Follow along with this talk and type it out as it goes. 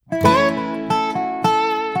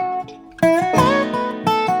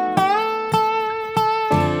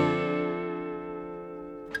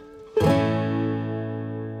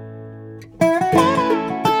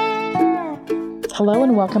Hello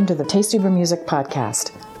and welcome to the Tasty Brew Music Podcast.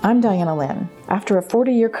 I'm Diana Lynn. After a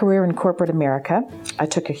 40-year career in corporate America, I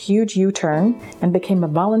took a huge U-turn and became a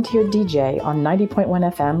volunteer DJ on 90.1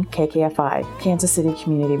 FM KKFI, Kansas City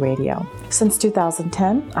Community Radio. Since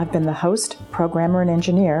 2010, I've been the host, programmer, and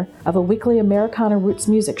engineer of a weekly Americana roots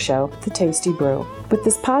music show, The Tasty Brew. With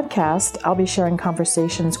this podcast, I'll be sharing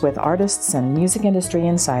conversations with artists and music industry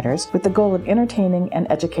insiders with the goal of entertaining and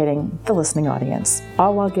educating the listening audience,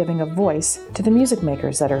 all while giving a voice to the music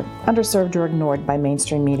makers that are underserved or ignored by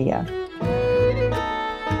mainstream media.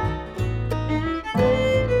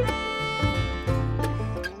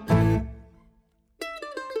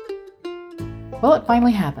 Well, it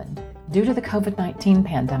finally happened. Due to the COVID-19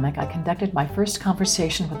 pandemic, I conducted my first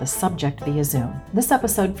conversation with a subject via Zoom. This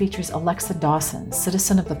episode features Alexa Dawson,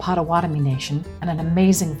 citizen of the Potawatomi Nation and an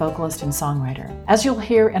amazing vocalist and songwriter. As you'll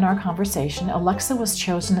hear in our conversation, Alexa was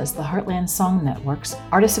chosen as the Heartland Song Network's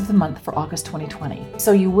Artist of the Month for August 2020.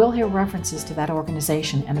 So you will hear references to that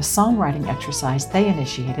organization and a songwriting exercise they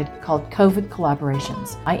initiated called COVID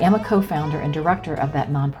Collaborations. I am a co-founder and director of that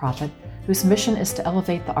nonprofit, whose mission is to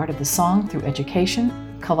elevate the art of the song through education,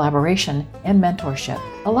 collaboration, and mentorship.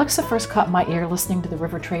 Alexa first caught my ear listening to the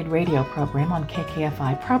River Trade radio program on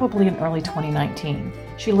KKFI probably in early 2019.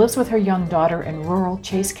 She lives with her young daughter in rural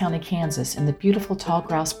Chase County, Kansas, in the beautiful tall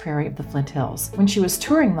grass prairie of the Flint Hills. When she was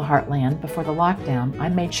touring the Heartland before the lockdown, I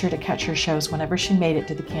made sure to catch her shows whenever she made it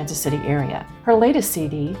to the Kansas City area. Her latest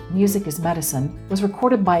CD, Music is Medicine, was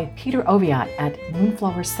recorded by Peter Oviatt at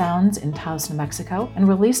Moonflower Sounds in Taos, New Mexico, and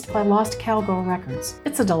released by Lost Cowgirl Records.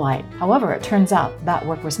 It's a delight. However, it turns out that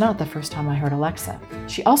work was not the first time I heard Alexa.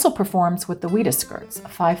 She also performs with the Wheatus Skirts, a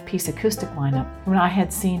 5-piece acoustic lineup whom I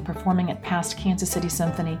had seen performing at past Kansas City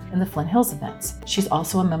Symphony and the Flint Hills events. She's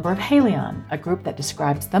also a member of Halion, a group that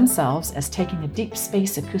describes themselves as taking a deep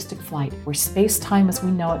space acoustic flight where space-time as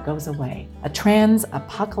we know it goes away. A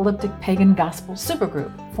trans-apocalyptic pagan gospel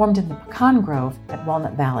supergroup formed in the Pecan Grove at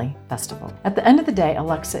Walnut Valley Festival. At the end of the day,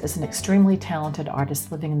 Alexa is an extremely talented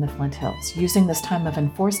artist living in the Flint Hills, using this time of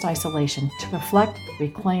enforced isolation to reflect,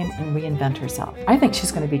 reclaim, and reinvent herself. I think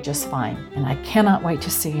she's going to be just fine, and I cannot wait to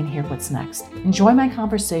see and hear what's next. Enjoy my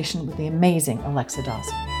conversation with the amazing Alexa Dawson.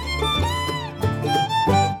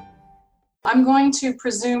 I'm going to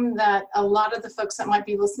presume that a lot of the folks that might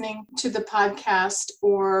be listening to the podcast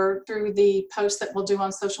or through the post that we'll do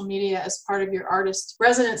on social media as part of your artist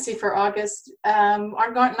residency for August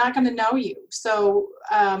are not going to know you. So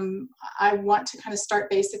I want to kind of start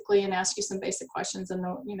basically and ask you some basic questions, and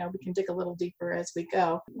we can dig a little deeper as we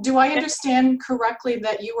go. Do I understand correctly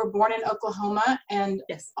that you were born in Oklahoma and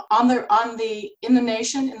yes, in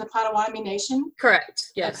the Potawatomi Nation?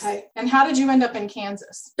 Correct. Yes. Okay. And how did you end up in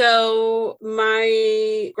Kansas? So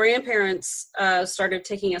my grandparents started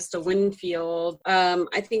taking us to Winfield.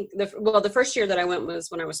 I think the first year that I went was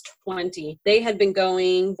when I was 20. They had been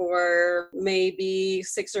going for maybe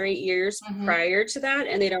 6 or 8 years prior to that,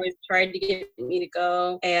 and they'd always tried to get me to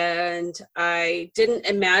go. And I didn't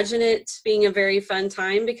imagine it being a very fun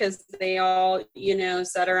time because they all,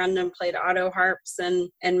 sat around and played auto harps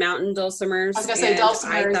and mountain dulcimers. I was going to say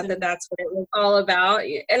dulcimers. I thought that's what it was all about,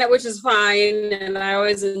 and which is fine. And I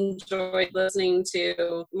always enjoyed listening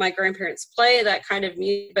to my grandparents play that kind of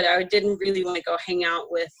music, but I didn't really want to go hang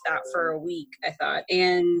out with that for a week, I thought.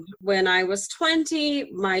 And when I was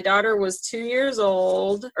 20, my daughter was 2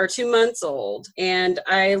 months old, and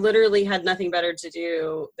I literally had nothing better to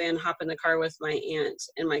do than hop in the car with my aunt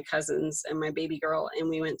and my cousins and my baby girl, and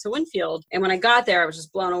we went to Winfield. And when I got there, I was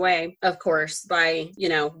just blown away, of course, by,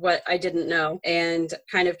 what I didn't know, and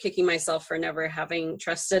kind of kicking myself for never having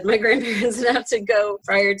trusted my grandparents enough to go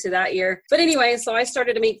prior to that year. But anyway, so I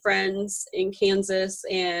started to make friends in Kansas,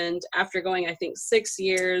 and after going, I think 6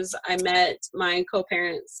 years, I met my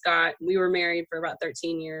co-parent, Scott. We were married for about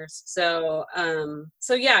 13 years. So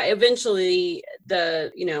yeah, eventually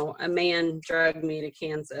a man drugged me to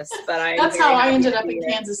Kansas, but that's how I ended up in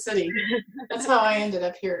Kansas City. That's how I ended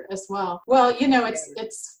up here as well. Well,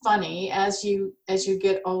 it's funny as you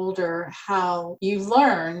get older, how you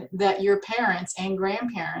learn that your parents and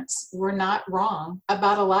grandparents were not wrong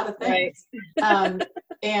about a lot of things. Right.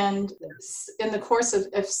 And in the course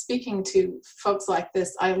of speaking to folks like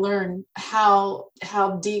this, I learned how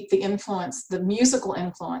deep the musical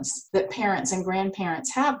influence that parents and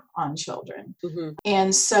grandparents have on children.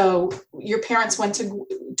 And so your parents went to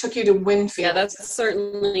took you to Winfield. Yeah, that's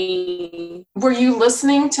certainly. Were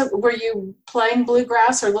you playing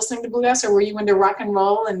bluegrass or listening to bluegrass, or were you into rock and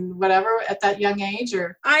roll and whatever at that young age?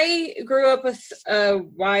 Or I grew up with a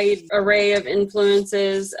wide array of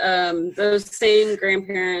influences. Those same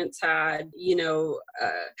grandparents had,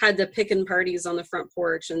 had the pickin' parties on the front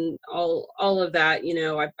porch and all of that.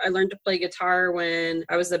 I learned to play guitar when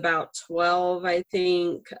I was about 12, I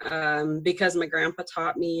think, because my grandpa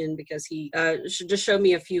taught me and because he just showed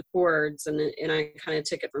me a few chords, and I kind of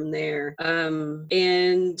took it from there.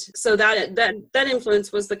 And so that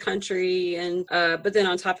influence was the country, and but then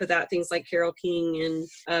on top of that, things like Carole King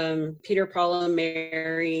and Peter, Paul, and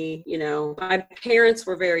Mary. My parents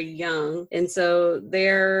were very young, and so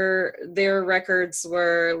their records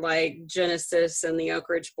were like Genesis and the Oak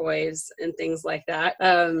Ridge Boys and things like that.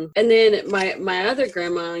 And then my other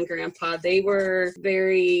grandma and grandpa, they were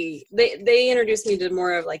they introduced me to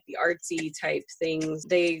more of like the artsy type things.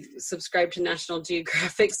 They subscribed to National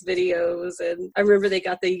Geographic's videos, and I remember they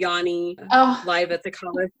got the Yanni Live at the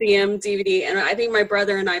Coliseum DVD, and I think my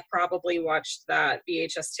brother and I probably watched that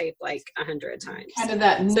VHS tape like 100 times. Kind of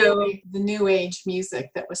that the new age music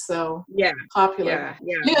that was so popular.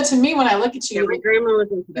 Yeah. To me, when I look at you, my grandma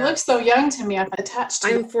was into that. You look so young to me. I'm attached to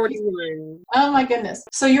I'm 41. Oh my goodness.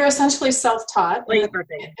 So you're essentially self-taught.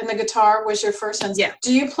 And the guitar was your first instrument. Yeah.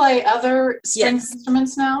 Do you play other string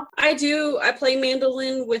instruments now? I do. I play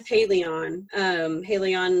mandolin with Halion.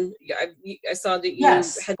 Halion, I saw that you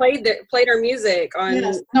had played our music on.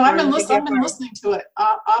 Yes. No, I've been listening to it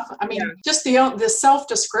often. I mean, just the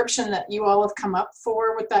self-description that you all have come up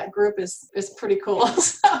for with that group is pretty cool.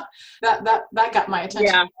 So that got my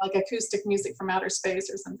attention. Yeah. Like acoustic music from outer space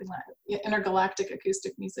or something like that. Intergalactic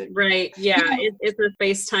acoustic music. Right. Yeah. It's a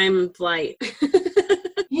space-time flight.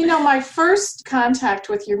 My first contact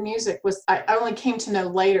with your music was, I only came to know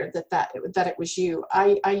later that it was you.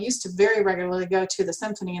 I used to very regularly go to the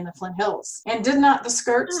symphony in the Flint Hills. And did not the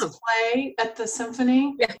Skirts play at the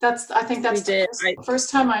symphony? Yeah. I think that's the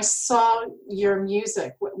first time I saw your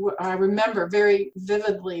music. I remember very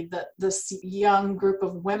vividly that this young group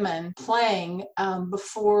of women playing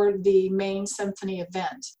before the main symphony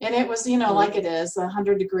event. And it was, like it is,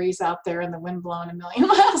 100 degrees out there and the wind blowing a million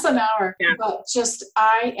miles an hour. Yeah. But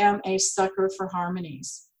I am a sucker for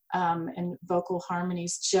harmonies. And vocal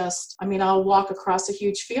harmonies I'll walk across a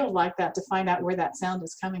huge field like that to find out where that sound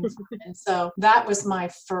is coming from. And so that was my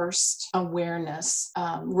first awareness,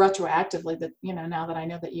 retroactively, that, now that I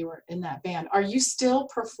know that you were in that band. Are you still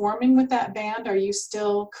performing with that band? Are you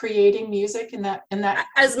still creating music in that?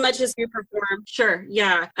 As much as you perform? Sure.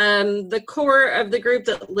 Yeah. The core of the group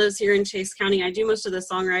that lives here in Chase County, I do most of the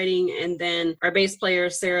songwriting, and then our bass player,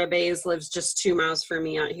 Sarah Bays, lives just 2 miles from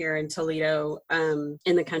me out here in Toledo, in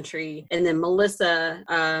the country. And then Melissa,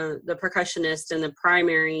 the percussionist and the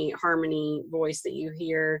primary harmony voice that you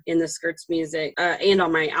hear in the Skirts music, and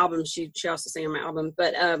on my album, she also sang on my album,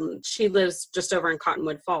 but she lives just over in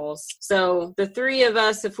Cottonwood Falls. So the three of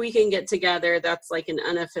us, if we can get together, that's like an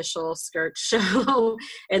unofficial Skirts show.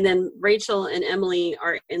 And then Rachel and Emily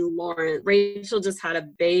are in Lawrence. Rachel just had a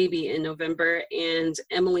baby in November, and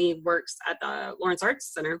Emily works at the Lawrence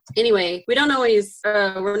Arts Center. Anyway, we're not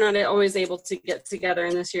always able to get together,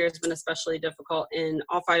 and this year has been especially difficult, and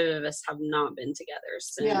all 5 of us have not been together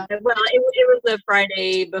since. Yeah. Well, it was the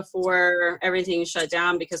Friday before everything shut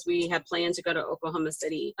down, because we had planned to go to Oklahoma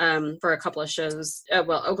City for a couple of shows.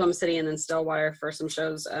 Oklahoma City and then Stillwater for some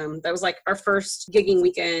shows. That was like our first gigging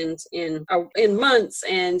weekend in months,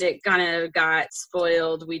 and it kind of got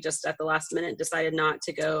spoiled. We just at the last minute decided not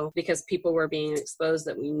to go because people were being exposed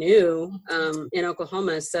that we knew in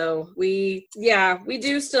Oklahoma. So we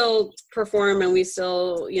do still perform, and we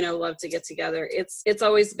still love to get together. It's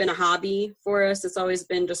always been a hobby for us. It's always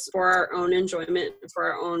been just for our own enjoyment,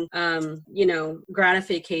 for our own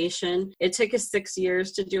gratification. It took us 6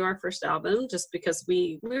 years to do our first album, just because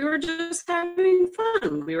we were just having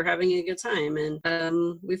fun. We were having a good time,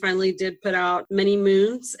 and we finally did put out Many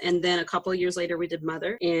Moons, and then a couple of years later we did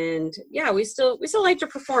Mother. And we still like to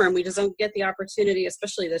perform. We just don't get the opportunity,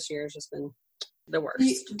 especially this year. It's just been the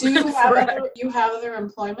worst. Do you have other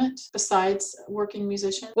employment besides working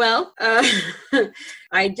musician? Well,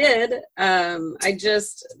 I did. I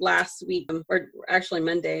just last week, or actually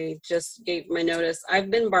Monday, just gave my notice. I've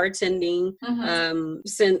been bartending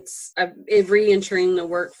since I've re-entering the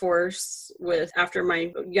workforce after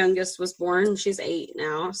my youngest was born. She's 8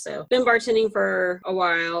 now, so been bartending for a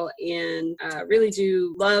while, and really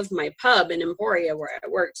do love my pub in Emporia where I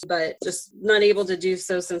worked, but just not able to do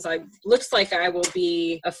so since looks like I will will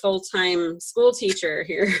be a full-time school teacher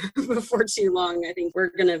here before too long. I think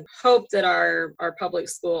we're going to hope that our public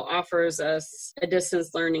school offers us a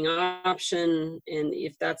distance learning option. And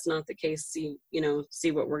if that's not the case, see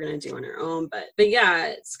what we're going to do on our own. But yeah,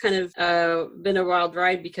 it's kind of been a wild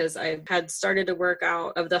ride because I had started to work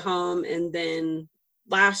out of the home, and then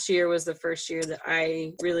last year was the first year that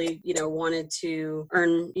I really, wanted to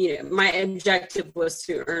earn, my objective was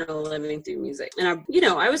to earn a living through music. And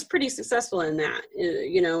I was pretty successful in that,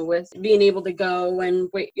 with being able to go and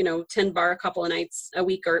wait, tend bar a couple of nights a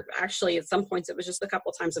week, or actually at some points it was just a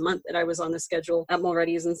couple times a month that I was on the schedule at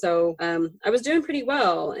Mulready's. And so I was doing pretty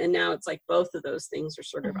well. And now it's like both of those things are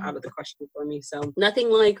sort of out of the question for me. So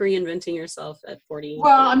nothing like reinventing yourself at 40.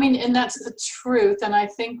 Well, I mean, and that's the truth. And I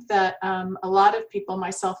think that a lot of people,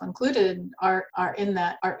 myself included, are in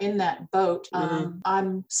that boat.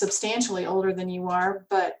 I'm substantially older than you are,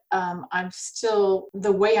 but I'm still,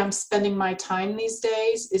 the way I'm spending my time these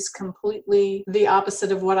days is completely the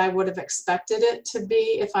opposite of what I would have expected it to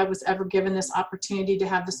be if I was ever given this opportunity to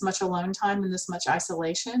have this much alone time and this much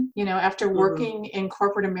isolation. After working in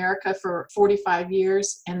corporate America for 45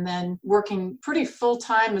 years and then working pretty full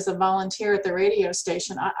time as a volunteer at the radio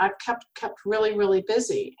station, I've kept really, really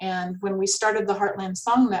busy. And when we started the Heartland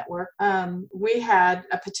Song Network, we had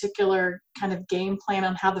a particular kind of game plan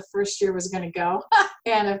on how the first year was going to go.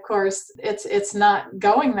 And of course, it's not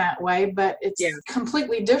going that way, but it's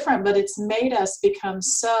completely different. But it's made us become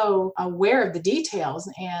so aware of the details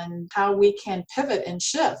and how we can pivot and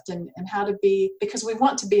shift and how to be, because we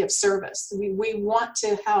want to be of service. We want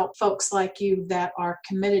to help folks like you that are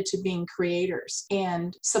committed to being creators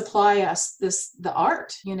and supply us the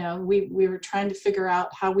art. We were trying to figure out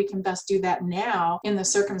how we can best do that now in the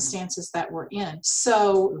circumstances that we're in.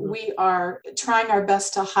 So we are trying our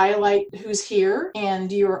best to highlight who's here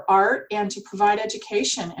and your art and to provide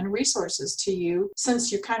education and resources to you,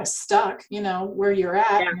 since you're kind of stuck, where you're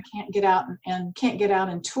at and can't get out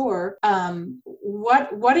and tour.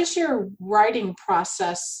 What is your writing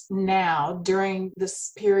process now during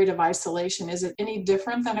this period of isolation? Is it any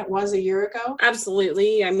different than it was a year ago?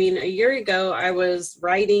 Absolutely. I mean, a year ago, I was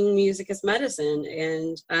writing Music as Medicine.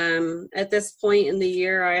 And at this point in the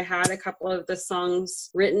year, I had a couple of the songs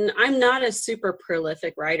written. I'm not a super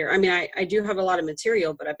prolific writer. I mean, I do have a lot of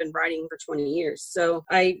material, but I've been writing for 20 years. So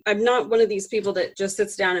I'm not one of these people that just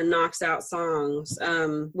sits down and knocks out songs.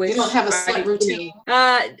 You don't have a slight routine.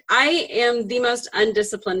 I am the most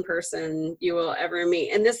undisciplined person you will ever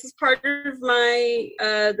meet. And this is part of my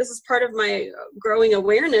growing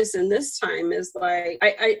awareness in this time is like,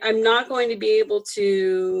 I'm not going to be able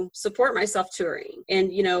to support myself touring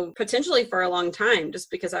and, potentially for a long time, just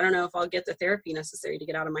because I don't know if I'll get the therapy necessary to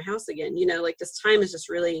get out of my house again. Like this time has just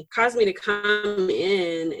really caused me to come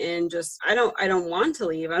in and just, I don't want to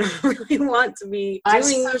leave. I don't really want to be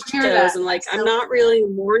doing those shows. And like, I'm not really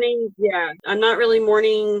mourning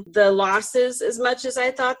the losses as much as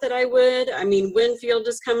I thought that I would. I mean, Winfield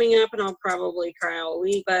is coming up and I'll probably cry all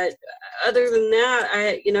week. But other than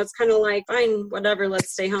that, it's kind of like, fine, whatever,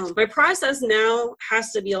 let's stay home. My process now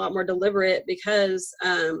has to be a lot more deliberate because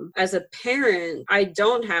as a parent, I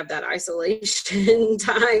don't have that isolation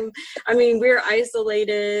time. I mean, we're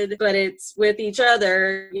isolated, but it's with each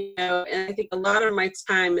other, and I think a lot of my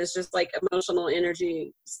time is just like emotional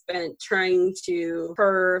energy spent trying to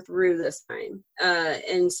purr through this time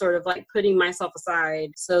and sort of like putting myself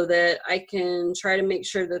aside so that I can try to make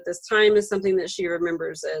sure that this time is something that she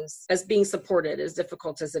remembers as being supported, as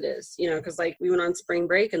difficult as it is, because like we went on spring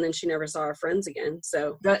break and then she never saw her friends again.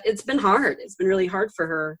 So it's been hard. It's been really hard for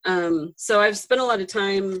her. So I've spent a lot of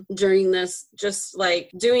time during this just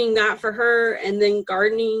like doing that for her, and then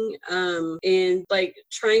gardening and like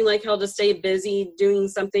trying like hell to stay busy doing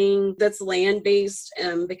something that's land-based,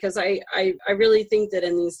 because I really think that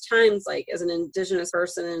in these times, like as an Indigenous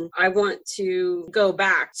person, I want to go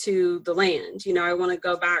back to the land. I want to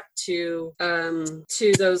go back to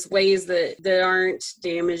those ways that aren't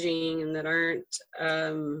damaging and that aren't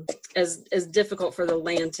as difficult for the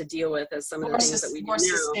land to deal with as some of the things that we do now.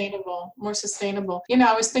 More sustainable.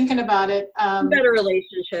 I was thinking about it. Better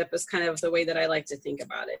relationship is kind of the way that I like to think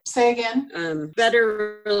about it. Say again.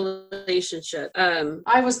 Better relationship.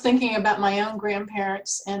 I was thinking about my own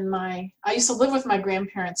grandparents and I used to live with my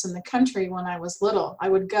grandparents in the country when I was little. I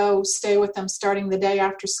would go stay with them starting the day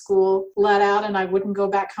after school let out, and I wouldn't go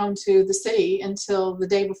back home to the city until the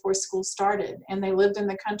day before school started. And they lived in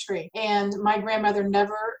the country. And my grandmother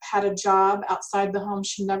never had a job outside the home.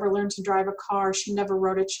 She never learned to drive a car. She never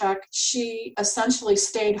wrote a check. She essentially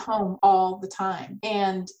stayed home all the time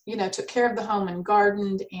and, took care of the home and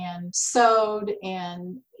gardened and sewed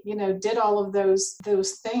and did all of those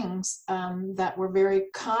things that were very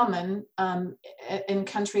common in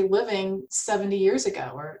country living 70 years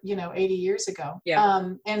ago or 80 years ago. Yeah.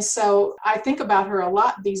 And so I think about her a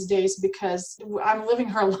lot these days because I'm living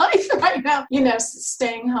her life right now,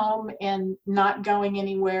 staying home and not going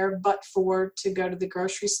anywhere but to go to the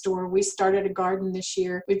grocery store. We started a garden this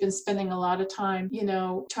year. We've been spending a lot of time,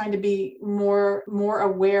 trying to be more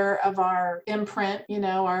aware of our imprint,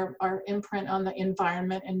 our imprint on the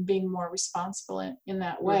environment and being more responsible in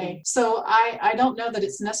that way. Mm-hmm. So I don't know that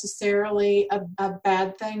it's necessarily a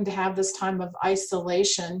bad thing to have this time of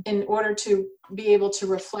isolation in order to be able to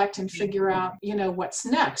reflect and figure out, what's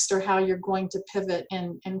next or how you're going to pivot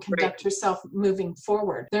and conduct yourself moving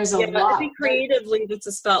forward. There's a lot. I think creatively this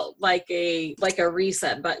has felt like a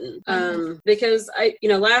reset button. Because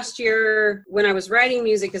last year when I was writing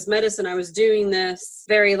Music as Medicine, I was doing this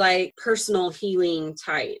very like personal healing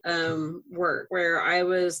type work where I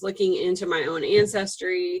was looking into my own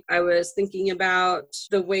ancestry. I was thinking about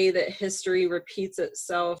the way that history repeats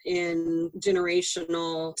itself in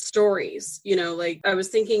generational stories. Like I was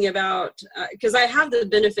thinking about, because I have the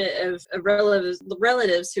benefit of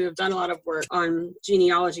relatives who have done a lot of work on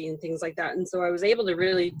genealogy and things like that. And so I was able to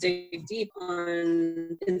really dig deep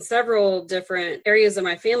in several different areas of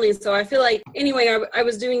my family. And so I feel like, anyway, I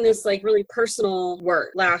was doing this like really personal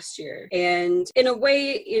work last year. And in a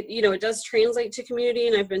way, it does translate to community.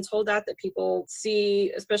 And I've been told that people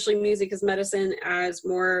see, especially Music as Medicine, as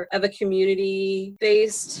more of a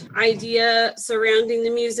community-based idea surrounding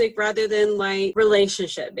the music rather than like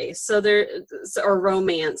relationship based, or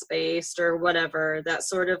romance based or whatever, that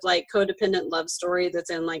sort of like codependent love story that's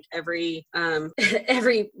in like every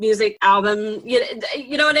music album.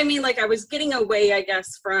 You know what I mean? Like I was getting away, I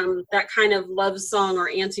guess, from that kind of love song or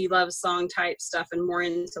anti-love song type stuff and more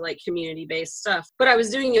into like community based stuff. But I was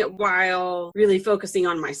doing it while really focusing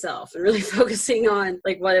on myself and really focusing on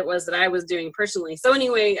like what it was that I was doing personally. So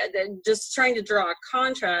anyway, just trying to draw a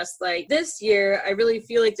contrast, like this year, I really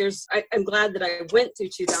feel like I'm glad that I went through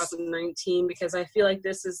 2019 because I feel like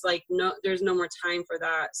this is like there's no more time for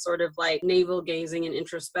that sort of like navel gazing and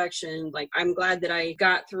introspection. Like I'm glad that I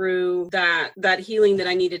got through that healing that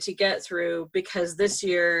I needed to get through, because this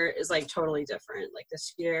year is like totally different. Like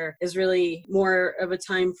this year is really more of a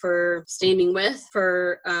time for standing with,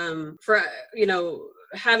 for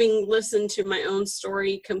having listened to my own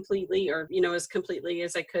story completely, or, as completely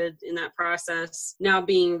as I could in that process, now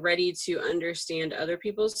being ready to understand other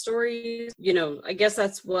people's stories. I guess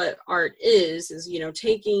that's what art is,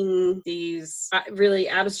 taking these really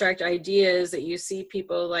abstract ideas that you see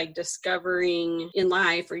people like discovering in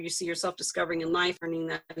life, or you see yourself discovering in life, turning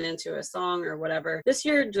that into a song or whatever. This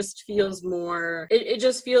year just feels more, it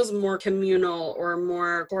just feels more communal or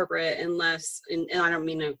more corporate and less, and I don't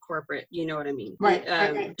mean a corporate, you know what I mean? Right.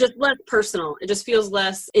 Just less personal. It just feels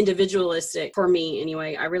less individualistic for me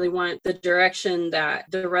anyway. I really want the direction that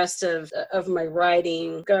the rest of my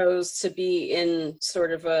writing goes to be in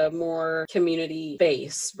sort of a more community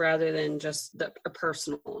base rather than just a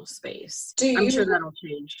personal space. I'm sure that'll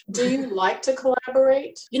change. Do you like to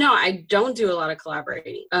collaborate? I don't do a lot of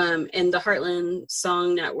collaborating. And the Heartland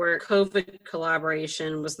Song Network COVID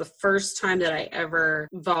collaboration was the first time that I ever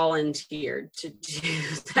volunteered to do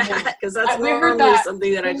that, because that's normally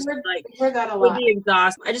something that I just heard that a lot. Would be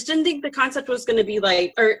exhausting. I just didn't think the concept was going to be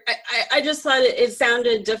like, or I just thought it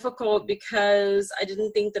sounded difficult because I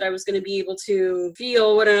didn't think that I was going to be able to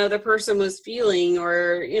feel what another person was feeling,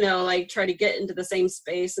 or, like try to get into the same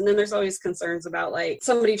space. And then there's always concerns about like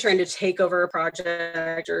somebody trying to take over a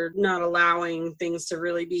project or not allowing things to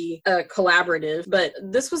really be collaborative. But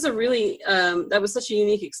this was a really, that was such a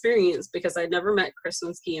unique experience because I'd never met Chris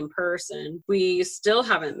Winsky in person. We still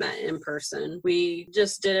haven't met in person. We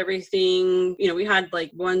just did everything, we had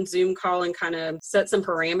like one Zoom call and kind of set some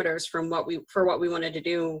parameters for what we wanted to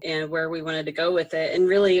do and where we wanted to go with it. And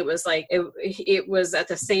really it was like, it was at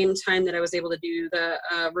the same time that I was able to do the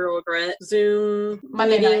Rural Regret Zoom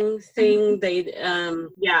Monday night thing.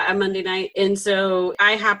 A Monday night. And so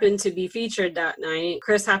I happened to be featured that night.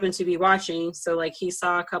 Chris happened to be watching. So like he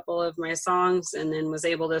saw a couple of my songs and then was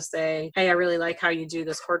able to say, hey, I really like how you do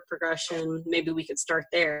this chord progression. Maybe we could start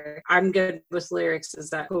there. I'm good with lyrics. Is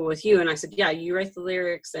that cool with you? And I said, yeah, you write the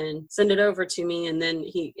lyrics and send it over to me. And then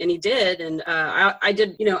he did. And I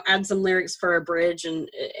did, add some lyrics for a bridge and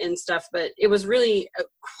stuff, but it was really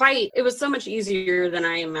it was so much easier than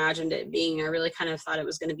I imagined it being. I really kind of thought it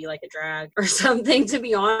was going to be like a drag or something, to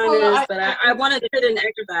be honest, but I wanted to fit an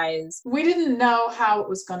exercise. We didn't know how it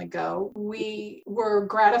was going to go. We were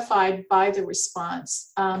gratified by the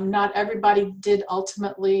response. Not everybody did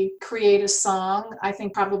ultimately create a song. I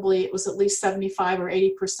think probably it was at least 75% 75 or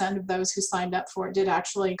 80% of those who signed up for it did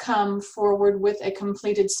actually come forward with a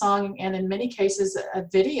completed song, and in many cases a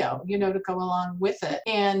video, to go along with it.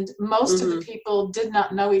 And most of the people did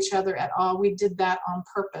not know each other at all. We did that on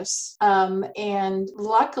purpose. And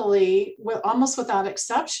luckily, almost without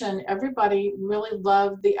exception, everybody really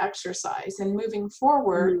loved the exercise. And moving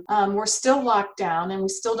forward, we're still locked down, and we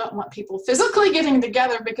still don't want people physically getting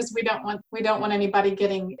together because we don't want anybody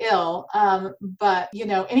getting ill. But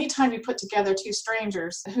anytime you put together two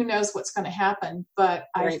strangers, who knows what's going to happen? But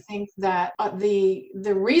right. I think that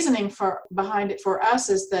the reasoning behind it for us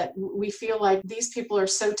is that we feel like these people are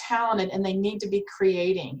so talented and they need to be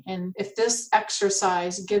creating. And if this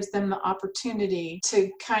exercise gives them the opportunity to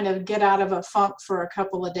kind of get out of a funk for a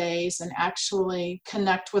couple of days and actually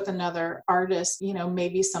connect with another artist,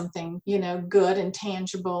 maybe something, good and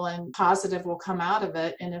tangible and positive will come out of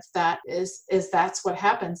it. And if that's what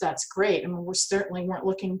happens, that's great. I mean, we certainly weren't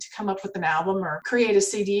looking to come up with an album or create a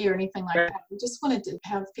CD or anything like that. We just wanted to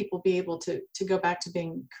have people be able to go back to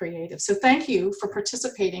being creative. So thank you for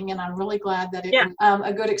participating, and I'm really glad that it was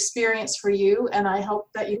a good experience for you, and I hope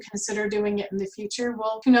that you consider doing it in the future.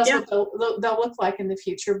 Well, who knows what they'll look like in the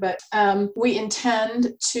future, but we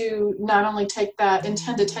intend to not only take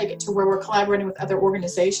it to where we're collaborating with other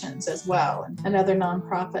organizations as well, and other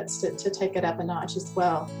nonprofits to take it up a notch as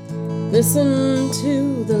well. Listen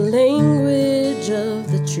to the language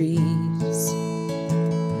of the trees,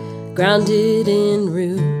 grounded in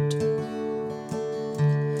root,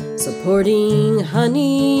 supporting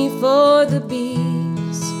honey for the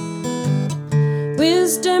bees,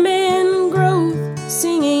 wisdom and growth,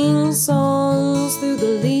 singing songs through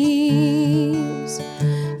the leaves.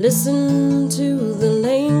 Listen to the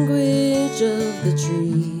language of the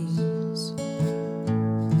trees.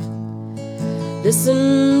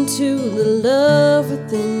 Listen to the love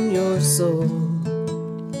within your soul.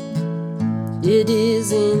 It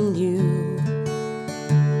is in you.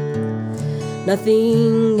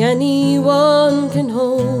 Nothing anyone can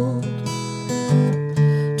hold.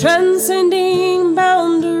 Transcending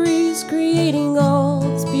boundaries, creating all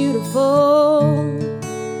that's beautiful.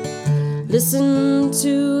 Listen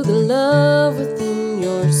to the love within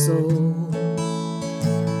your soul.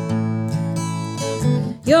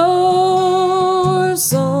 Your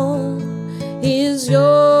song is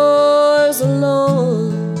yours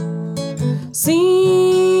alone.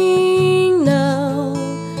 Sing now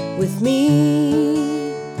with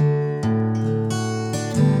me,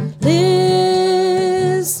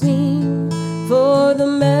 listening for the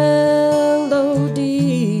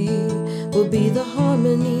melody will be the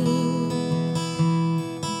harmony.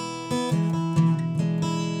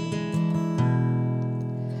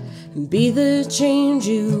 Be the change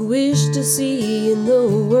you wish to see in the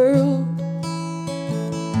world.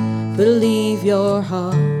 Believe your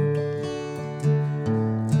heart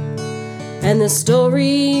and the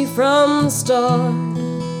story from the start.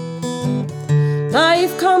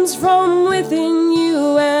 Life comes from within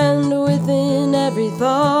you and within every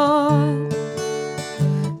thought.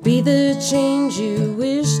 Be the change you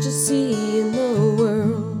wish to see in the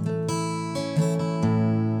world.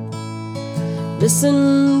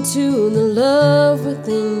 Listen to the love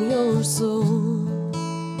within your soul.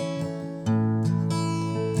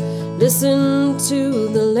 Listen to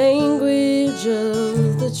the language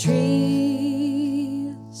of the trees.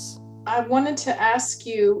 I wanted to ask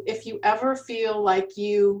you if you ever feel like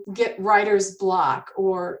you get writer's block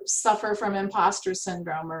or suffer from imposter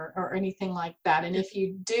syndrome or anything like that. And if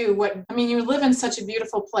you do, you live in such a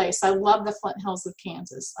beautiful place. I love the Flint Hills of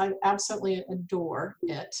Kansas. I absolutely adore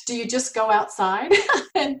it. Do you just go outside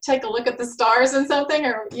and take a look at the stars and something,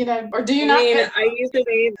 or do you not?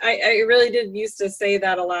 I really did used to say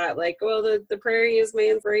that a lot. Like, well, the prairie is my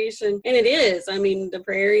inspiration. And it is. I mean, the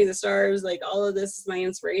prairie, the stars, like all of this is my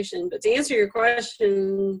inspiration. But to answer your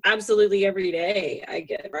question, absolutely every day I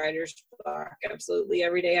get writer's block. Absolutely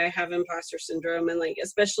every day I have imposter syndrome, and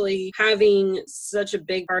especially having such a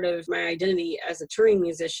big part of my identity as a touring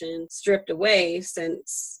musician stripped away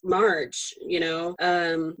since March.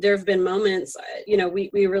 There have been moments.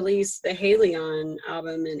 We released the Halion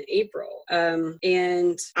album in April,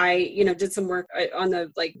 and I did some work on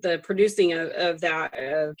the producing of that,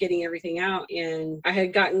 of getting everything out, and I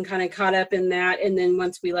had gotten kind of caught up in that. And then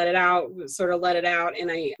once we let it out, out, sort of let it out.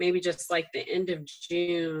 And I maybe just like the end of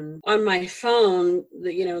June on my phone,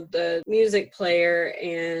 the music player,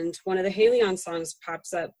 and one of the Halion songs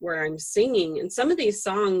pops up where I'm singing. And some of these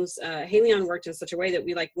songs, Halion worked in such a way that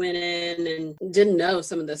we like went in and didn't know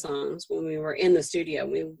some of the songs when we were in the studio.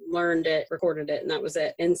 We learned it, recorded it, and that was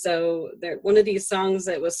it. And so one of these songs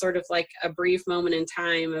that was sort of like a brief moment in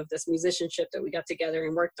time of this musicianship that we got together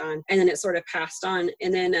and worked on, and then it sort of passed on.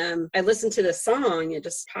 And then I listened to the song, it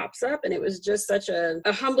just pops up, and it was just such a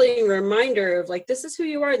humbling reminder of like, this is who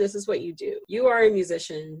you are, this is what you do. You are a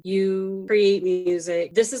musician, you create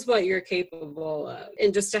music, this is what you're capable of.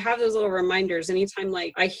 And just to have those little reminders anytime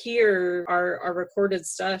like I hear our recorded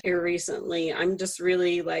stuff here recently, I'm just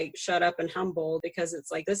really like shut up and humbled, because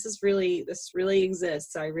it's like, this really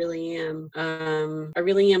exists. I really am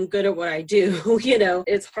good at what I do.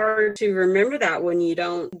 It's hard to remember that when you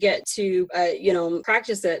don't get to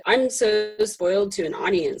practice it. I'm so spoiled to an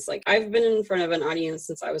audience. Like, I've been in front of an audience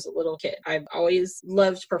since I was a little kid. I've always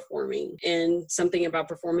loved performing, and something about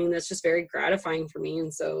performing that's just very gratifying for me.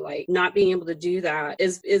 And so like not being able to do that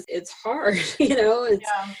is it's hard.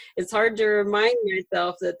 It's hard to remind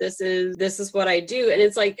myself that this is what I do. And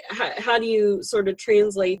it's like, how do you sort of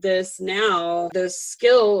translate this now, this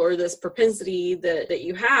skill or this propensity that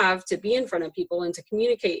you have to be in front of people and to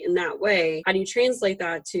communicate in that way? How do you translate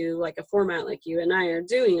that to like a format like you and I are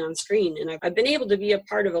doing on screen? And I've been able to be a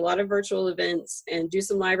part of a lot of virtual events and do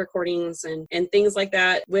some live recordings and things like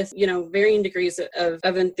that with, varying degrees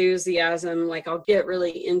of enthusiasm. Like, I'll get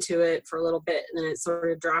really into it for a little bit and then it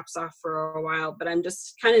sort of drops off for a while, but I'm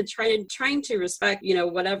just kind of trying to respect,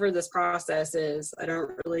 whatever this process is. I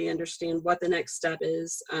don't really understand what the next step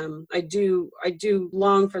is. I do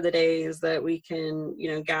long for the days that we can,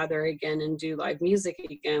 gather again and do live music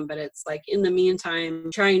again, but it's like, in the meantime,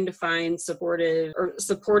 trying to find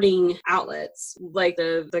supporting outlets, like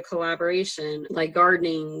the collaboration, like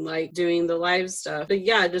gardening, like doing the live stuff. But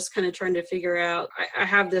yeah, just kind of trying to figure out, I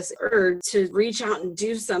have this urge to reach out and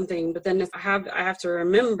do something, but then if I have to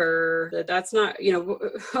remember that that's not,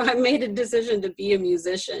 I made a decision to be a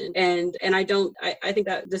musician, and I think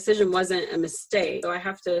that decision wasn't a mistake. So I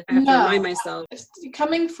have to remind myself.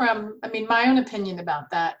 Coming from, my own opinion about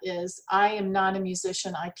that is, I am not a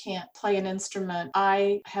musician. I can't play an instrument.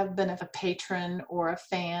 I have been a patron or a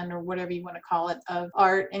fan, or whatever you want to call it, of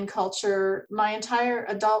art and culture my entire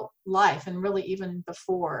adult life, and really even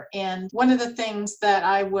before. And one of the things that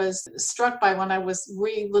I was struck by when I was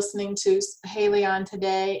re-listening to Halion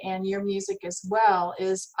today, and your music as well,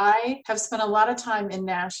 is I have spent a lot of time in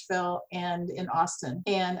Nashville and in Austin,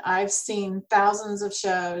 and I've seen thousands of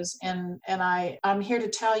shows, and I'm here to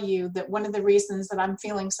tell you that one of the reasons that I'm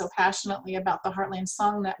feeling so passionately about the Heartland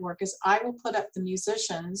Song Network is I will put up the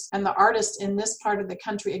musicians and the artists in this part of the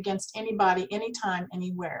country against anybody, anytime,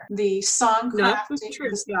 anywhere. The songcraft,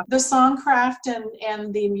 the songcraft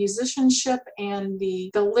and the musicianship and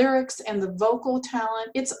the lyrics and the vocal talent,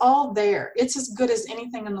 it's all there. It's as good as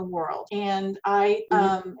anything in the world. And I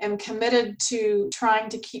am committed to trying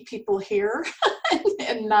to keep people here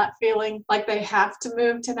and not feeling like they have to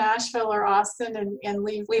move to Nashville or Austin and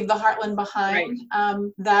leave the Heartland behind.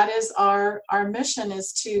 Right. That is our mission,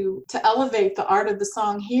 is to elevate the art of the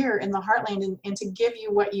song here in the Heartland, and to give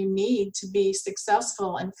you what you need to be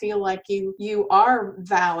successful and feel like you are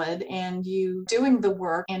valid and you doing the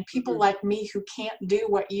work. And people like me who can't do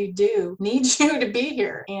what you do need you to be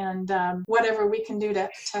here. And whatever we can do to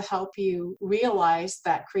help you realize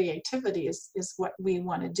that creativity is what we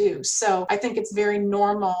want to do. So I think it's very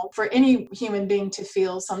normal for any human being to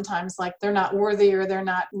feel sometimes like they're not worthy, or they're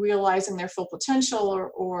not realizing their full potential,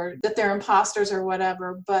 or that they're imposters or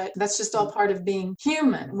whatever. But that's just all part of being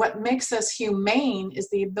human. What makes us humane is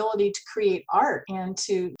the ability to create art and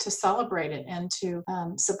to celebrate it and to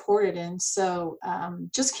support it. And so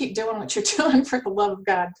just keep doing what you're doing, for the love of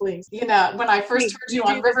God, please. When I first heard you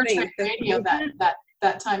on River Trade Radio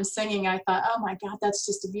that time singing, I thought, oh my God, that's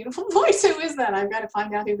just a beautiful voice. Who is that? I've got to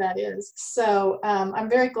find out who that is. So I'm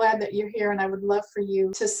very glad that you're here, and I would love for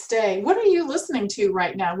you to stay. What are you listening to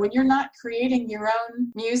right now when you're not creating your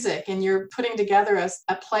own music and you're putting together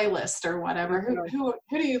a playlist or whatever? Who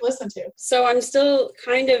do you listen to? So I'm still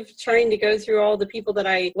kind of trying to go through all the people that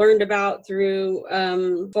I learned about through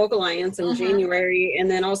Folk Alliance in January. And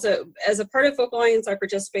then also, as a part of Folk Alliance, I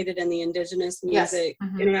participated in the Indigenous Music,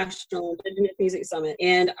 International Indigenous Music Summit. it.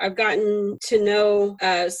 And I've gotten to know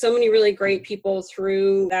so many really great people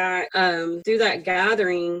through that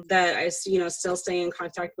gathering that I, still stay in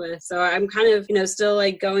contact with. So I'm kind of, still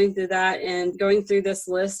like going through that and going through this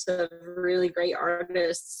list of really great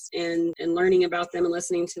artists and learning about them and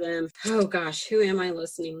listening to them. Oh gosh, who am I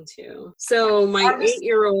listening to? So my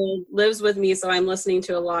 8-year-old lives with me, so I'm listening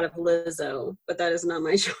to a lot of Lizzo, but that is not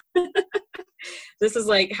my genre. This is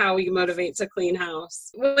like how we motivate to clean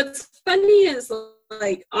house. What's funny is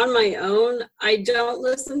like on my own, I don't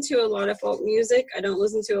listen to a lot of folk music. I don't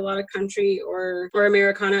listen to a lot of country or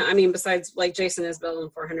Americana. I mean, besides like Jason Isbell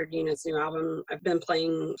and 400 Units new album, I've been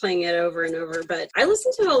playing it over and over. But I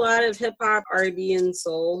listen to a lot of hip hop, R&B, and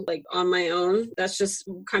soul like on my own. That's just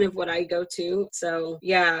kind of what I go to. So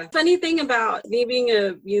yeah. Funny thing about me being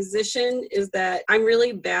a musician is that I'm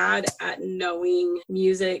really bad at knowing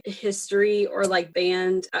music history or like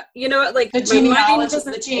band. Like the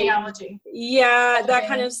genealogy. Yeah. That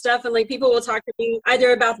kind of stuff. And like people will talk to me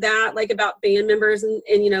either about that, like about band members and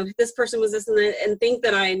this person was this and that, and think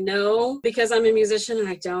that I know because I'm a musician and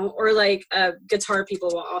I don't. Or like guitar people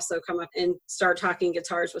will also come up and start talking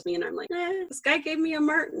guitars with me and I'm like, this guy gave me a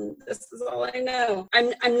Martin. This is all I know.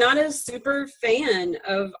 I'm not a super fan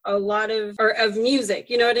of a lot of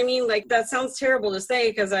music. You know what I mean? Like that sounds terrible to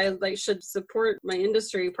say because I like should support my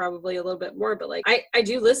industry probably a little bit more, but like I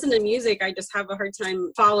do listen to music. I just have a hard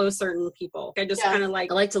time follow certain people. I just kind of I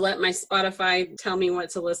like to let my Spotify tell me what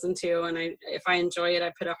to listen to, and if I enjoy it,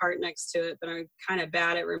 I put a heart next to it. But I'm kind of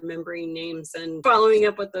bad at remembering names and following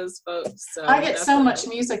up with those folks. So I get so much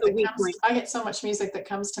music that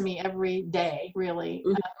comes to me every day, really.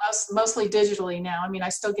 Mostly digitally now. I mean, I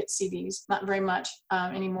still get CDs, not very much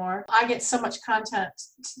anymore. I get so much content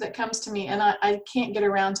that comes to me, and I can't get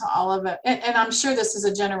around to all of it. And I'm sure this is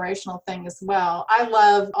a generational thing as well. I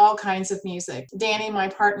love all kinds of music. Danny, my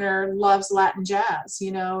partner, loves Latin jazz,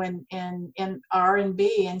 and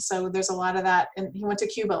R&B, and so there's a lot of that. And he went to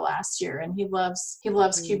Cuba last year, and he loves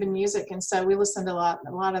Cuban music, and so we listened to a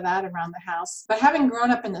lot of that around the house. But having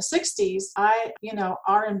grown up in the '60s,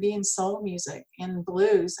 R&B and soul music and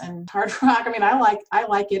blues and hard rock. I mean, I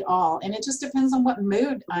like it all, and it just depends on what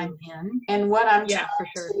mood I'm in and what I'm trying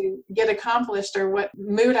to get accomplished or what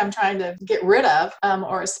mood I'm trying to get rid of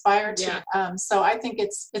or aspire to. Yeah. So I think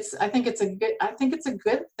it's a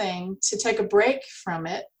good thing to take a break from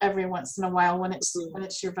it every once in a while when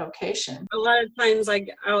it's your vocation. A lot of times,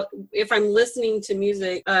 if I'm listening to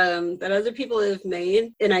music that other people have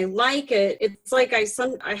made and I like it, it's like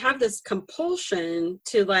I have this compulsion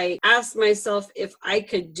to like ask myself if I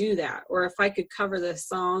could do that or if I could cover this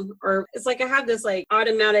song, or it's like I have this like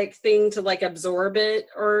automatic thing to like absorb it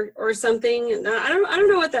or something. And I don't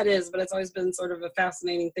know what that is, but it's always been sort of a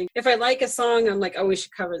fascinating thing. If I like a song, I'm like, oh, we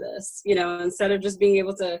should cover this, instead of just being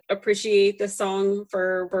able to appreciate the song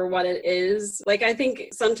for what it is. Like I think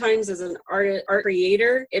sometimes as an art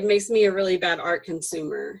creator, it makes me a really bad art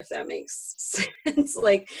consumer, if that makes sense.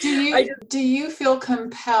 Like, do you feel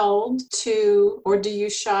compelled to, or do you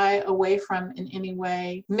shy away from in any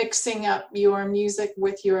way mixing up your music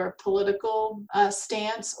with your political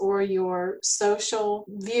stance or your social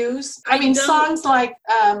views? I mean, songs like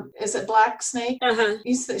is it Black Snake?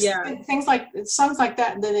 Things like songs like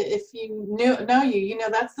that if you know you know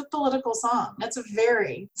that's the political song. That's a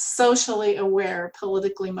very socially aware,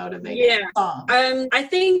 politically motivated song. I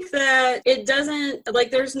think that it doesn't,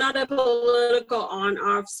 like, there's not a political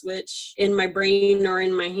on-off switch in my brain or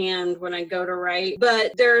in my hand when I go to write,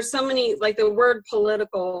 but there are so many, like, the word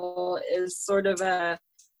political is sort of a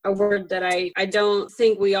word that I don't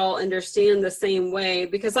think we all understand the same way,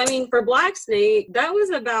 because I mean, for Black Snake, that was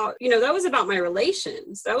about my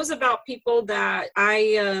relations. That was about people that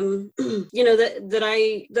I,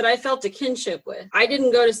 that I felt a kinship with. I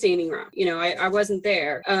didn't go to Standing Rock, I wasn't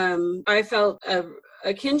there. I felt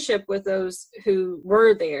a kinship with those who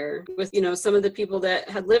were there, with some of the people that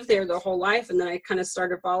had lived there their whole life, and then I kind of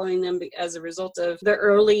started following them as a result of the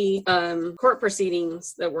early court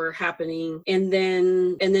proceedings that were happening, and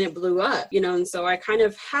then it blew up, and so I kind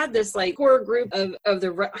of had this like core group of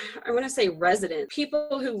I want to say resident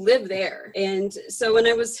people who live there. And so when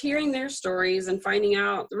I was hearing their stories and finding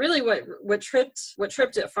out really what tripped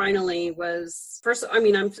it finally was, first, I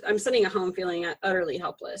mean, I'm sitting at home feeling utterly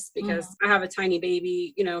helpless because I have a tiny baby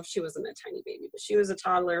baby, she wasn't a tiny baby, but she was a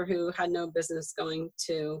toddler who had no business going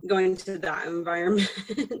to that environment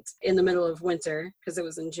in the middle of winter, because it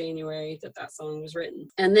was in January that song was written.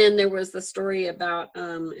 And then there was the story about,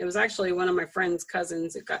 it was actually one of my friend's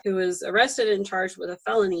cousins who was arrested and charged with a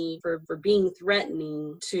felony for being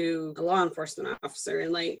threatening to a law enforcement officer.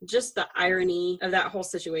 And like, just the irony of that whole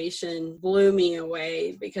situation blew me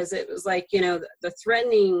away, because it was like, the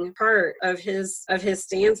threatening part of his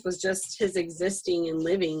stance was just his existing and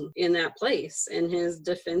living in that place and his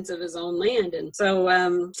defense of his own land. And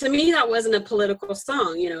so to me, that wasn't a political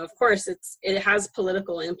song. Of course it has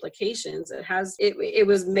political implications. It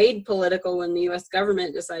was made political when the US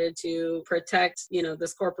government decided to protect,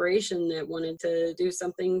 this corporation that wanted to do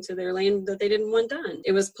something to their land that they didn't want done.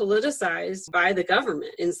 It was politicized by the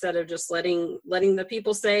government instead of just letting the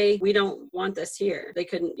people say, we don't want this here. They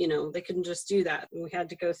couldn't just do that. And we had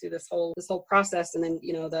to go through this whole process, and then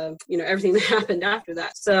everything that happened after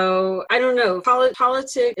that. So I don't know.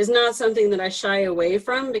 Politics is not something that I shy away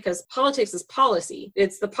from, because politics is policy.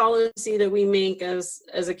 It's the policy that we make as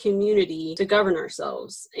a community to govern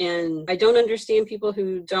ourselves. And I don't understand people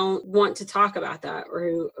who don't want to talk about that,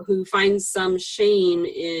 or who find some shame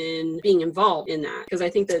in being involved in that. Because I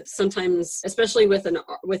think that sometimes, especially with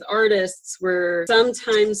artists, we're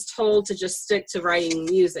sometimes told to just stick to writing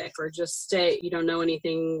music, or just stay, you don't know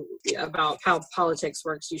anything about how politics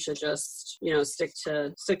works. You should just, stick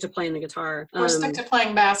to playing the guitar. Or stick to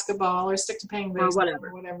playing basketball, or stick to playing baseball,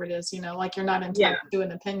 or whatever it is, like you're not entitled to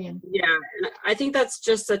an opinion. Yeah. And I think that's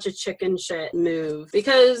just such a chicken shit move,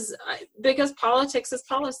 because politics is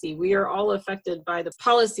policy. We are all affected by the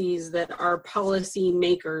policies that our policy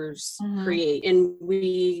makers create, and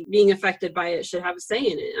we, being affected by it, should have a say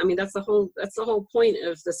in it. I mean, that's the whole point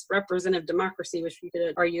of this representative democracy, which we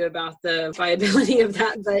could argue about the viability of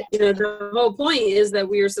that. But, the whole point is that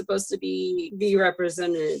we are supposed to be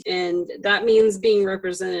represented. And that means being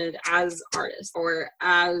represented as artists, or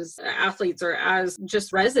as athletes, or as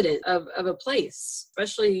just resident of a place,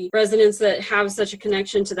 especially residents that have such a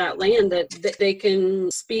connection to that land that they can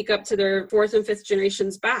speak up to their fourth and fifth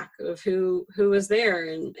generations back of who was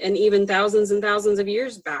there, and even thousands and thousands of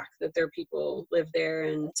years back that their people lived there.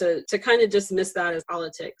 And to kind of dismiss that as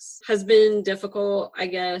politics has been difficult, I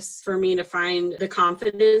guess, for me to find the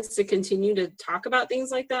confidence to continue to talk about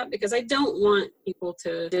things like that, because I don't want people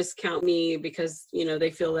to discount me because, they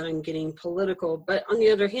feel that I'm getting political. But on the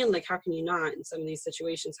other hand, like, how can you not, in some of these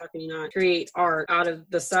situations, how can you not create art out of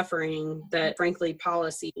the suffering that, frankly,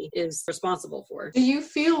 policy is responsible for? Do you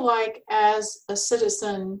feel like, as a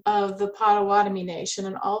citizen of the Potawatomi Nation,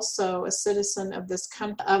 and also a citizen of this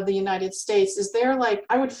country, of the United States, is there, like,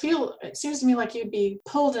 it seems to me like you'd be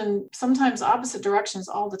pulled in sometimes opposite directions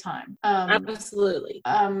all the time. Absolutely.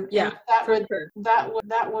 Yeah.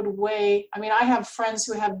 That would weigh. I mean, I have friends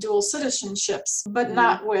who have dual citizenships, but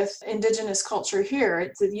not with indigenous culture here.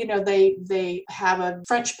 It's, they have a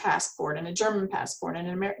French passport and a German passport and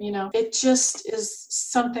an American, it just is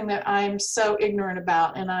something that I'm so ignorant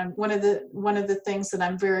about. And I'm one of the things that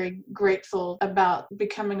I'm very grateful about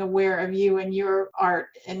becoming aware of you and your art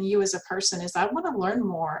and you as a person is I want to learn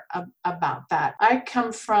more about that. I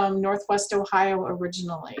come from Northwest Ohio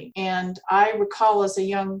originally, and I recall as a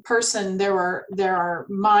young person there are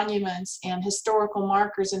monuments and historical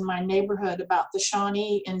markers in my neighborhood about the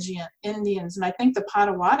Shawnee Indians, and I think the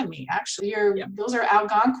Potawatomi actually. Those are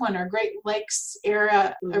Algonquin or Great Lakes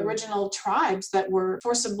area original tribes that were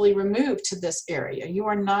forcibly removed to this area. You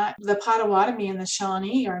are not, the Potawatomi and the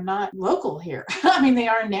Shawnee are not local here. I mean, they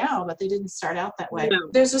are now, but they didn't start out that way. No.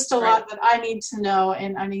 There's just a lot that I need to know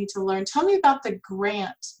and I need to learn. Tell me about the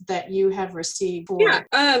grant that you have received for.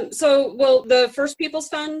 The First Peoples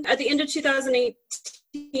Fund at the end of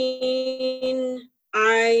 2018,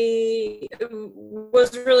 I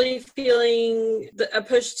was really feeling a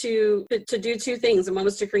push to do two things. And one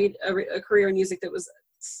was to create a career in music that was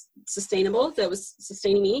sustainable, that was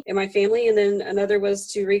sustaining me and my family, and then another was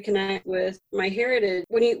to reconnect with my heritage.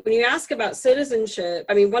 When you ask about citizenship,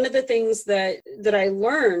 I mean, one of the things that I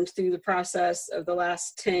learned through the process of the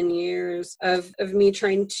last 10 years of me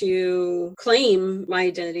trying to claim my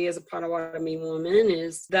identity as a Potawatomi woman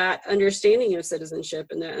is that understanding of citizenship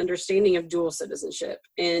and that understanding of dual citizenship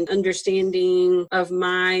and understanding of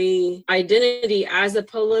my identity as a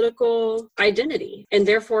political identity and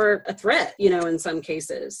therefore a threat, in some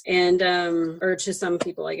cases. and or to some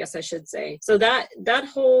people, I guess I should say. So that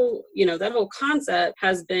whole concept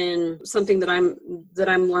has been something that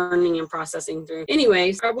I'm learning and processing through.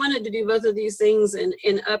 Anyway, so I wanted to do both of these things, and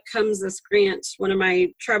up comes this grant. One of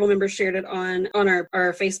my tribal members shared it on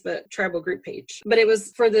our Facebook tribal group page, but it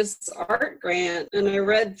was for this art grant, and I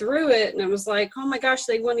read through it and I was like, oh my gosh,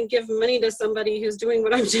 they want to give money to somebody who's doing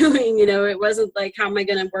what I'm doing. It wasn't like, how am I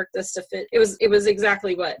going to work this to fit? It was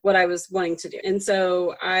exactly what I was wanting to do. And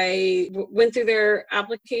so I went through their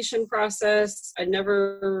application process. I'd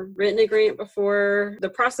never written a grant before. The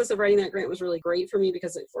process of writing that grant was really great for me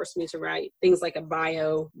because it forced me to write things like a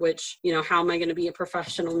bio, which, how am I going to be a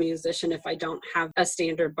professional musician if I don't have a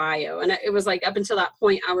standard bio? And it was like, up until that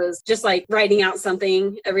point, I was just like writing out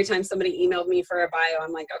something every time somebody emailed me for a bio.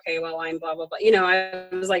 I'm like, okay, well, I'm blah, blah, blah. I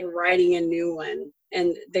was like writing a new one,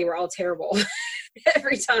 and they were all terrible.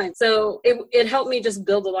 Every time. So it helped me just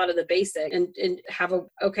build a lot of the basic and have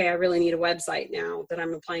I really need a website now that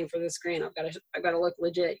I'm applying for this grant. I've got to look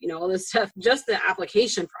legit, all this stuff. Just the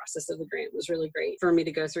application process of the grant was really great for me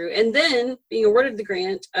to go through. And then being awarded the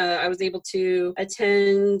grant, I was able to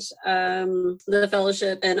attend the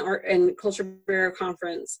Fellowship and Art and Culture Bureau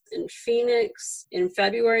Conference in Phoenix in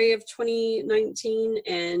February of 2019.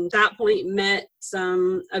 And at that point met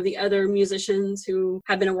some of the other musicians who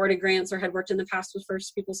had been awarded grants or had worked in the past with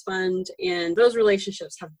First People's Fund. And those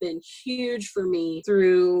relationships have been huge for me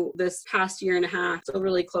through this past year and a half. So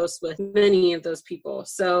really close with many of those people.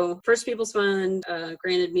 So First People's Fund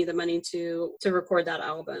granted me the money to record that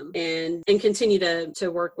album and continue to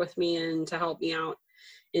work with me and to help me out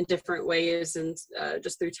in different ways, and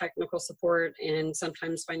just through technical support and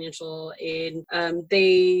sometimes financial aid.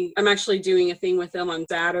 I'm actually doing a thing with them on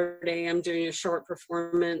Saturday. I'm doing a short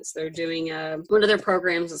performance. They're doing one of their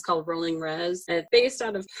programs is called Rolling Res. It's based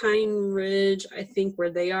out of Pine Ridge, I think, where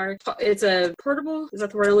they are. It's a portable, is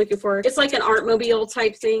that the word I'm looking for? It's like an Artmobile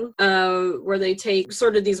type thing, where they take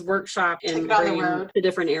sort of these workshops and bring to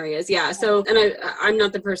different areas. Yeah. So, and I'm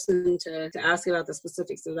not the person to ask about the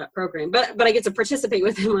specifics of that program, but I get to participate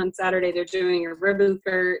with them on Saturday. They're doing a ribbon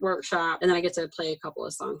skirt workshop, and then I get to play a couple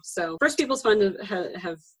of songs. So First People's Fund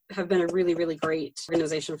have been a really, really great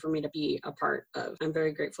organization for me to be a part of. I'm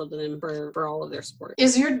very grateful to them for all of their support.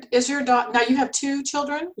 Is your daughter, now you have 2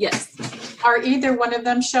 children? Yes. Are either one of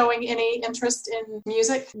them showing any interest in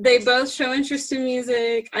music? They both show interest in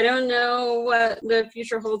music. I don't know what the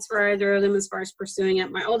future holds for either of them as far as pursuing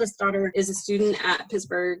it. My oldest daughter is a student at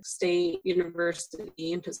Pittsburgh State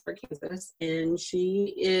University in Pittsburgh, Kansas, and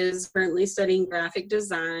she is currently studying graphic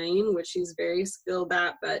design, which she's very skilled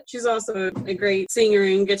at, but she's also a great singer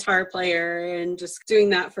and guitar player and just doing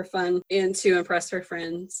that for fun and to impress her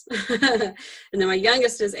friends. And then my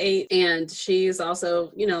youngest is 8, and she's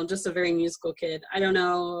also, just a very musical kid. I don't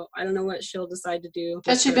know what she'll decide to do.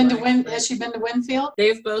 Has she been to Winfield?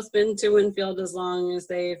 They've both been to Winfield as long as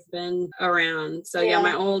they've been around. So yeah,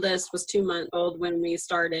 my oldest was 2 months old when we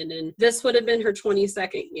started, and this would have been her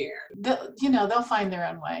 22nd year. They'll find their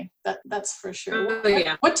own way. That's for sure. Oh,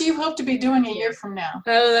 yeah. What do you hope to be doing a year from now?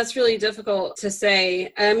 Oh, that's really difficult to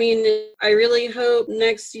say. I mean, I really hope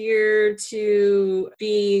next year to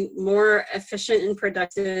be more efficient and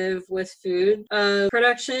productive with food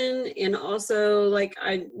production. And also,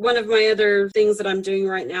 one of my other things that I'm doing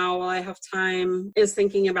right now while I have time is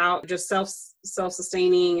thinking about just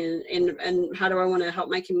self-sustaining and how do I want to help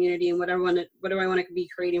my community, and what do I want to be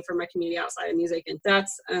creating for my community outside of music. And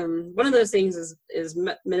that's one of those things is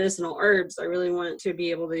medicinal herbs. I really want to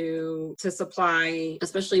be able to supply,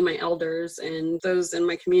 especially my elders and those in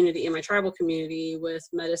my community, in my tribal community, with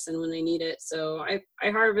medicine when they need it. So I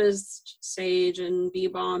harvest sage and bee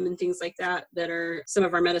balm and things like that are some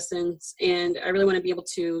of our medicines, and I really want to be able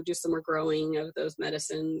to do some more growing of those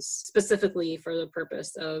medicines specifically for the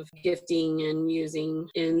purpose of gifting and using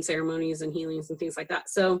in ceremonies and healings and things like that.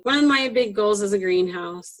 So one of my big goals is a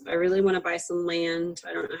greenhouse. I really want to buy some land.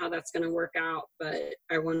 I don't know how that's going to work out, but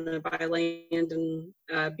I want to buy land and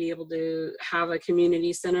be able to have a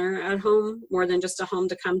community center at home more than just a home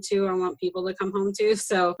to come to. I want people to come home to.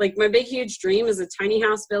 So my big, huge dream is a tiny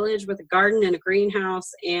house village with a garden and a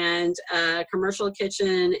greenhouse and a commercial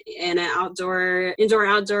kitchen and an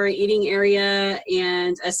indoor-outdoor eating area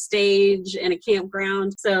and a stage and a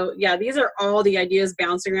campground. So yeah, these are all the ideas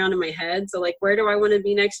bouncing around in my head. So where do I want to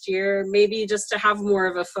be next year? Maybe just to have more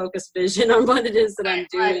of a focused vision on what it is that I'm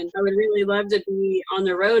doing. Right. I would really love to be on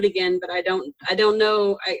the road again, but I don't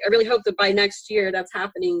know. I really hope that by next year that's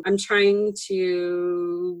happening. I'm trying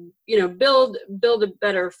to, build a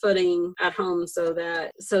better footing at home so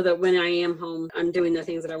that when I am home, I'm doing the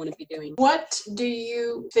things that I want to be doing. What do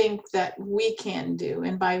you think that we can do?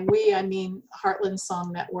 And by we, I mean Heartland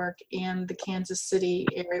Song Network and the Kansas City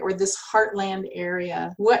area, or this Heartland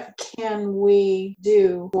area. What can we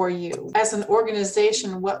do for you? As an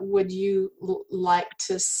organization, what would you like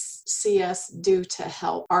to see us do to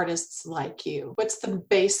help artists like you? What's the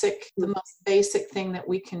most basic thing that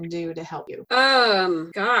we can do to help you?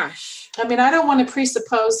 Gosh. I mean, I don't want to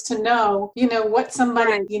presuppose to know, what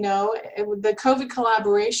somebody, right. The COVID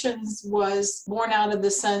collaborations was born out of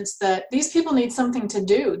the sense that these people need something to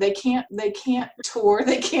do. They can't tour,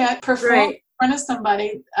 they can't perform. Right. Front of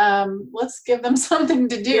somebody, let's give them something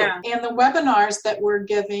to do. Yeah. And the webinars that we're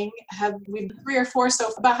giving we've 3 or 4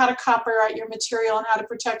 so about how to copyright your material and how to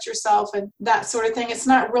protect yourself and that sort of thing. It's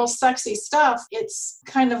not real sexy stuff. It's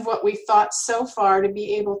kind of what we thought so far to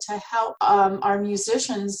be able to help our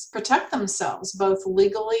musicians protect themselves, both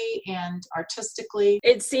legally and artistically.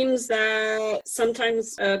 It seems that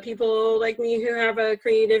sometimes people like me who have a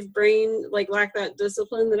creative brain lack that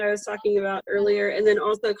discipline that I was talking about earlier, and then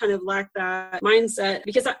also kind of lack that mindset,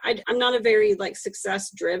 because I'm not a very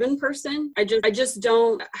success driven person. I just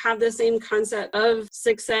don't have the same concept of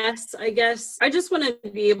success, I guess. I just want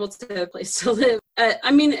to be able to have a place to live.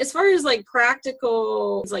 I mean, as far as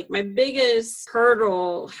practical, my biggest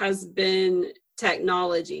hurdle has been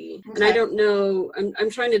technology. Okay. And I don't know, I'm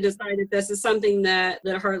trying to decide if this is something that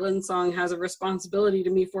Heartland Song has a responsibility to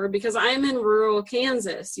me for, because I'm in rural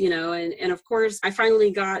Kansas, and of course I finally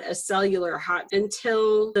got a cellular hot.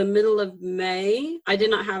 Until the middle of May, I did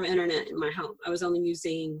not have internet in my home. I was only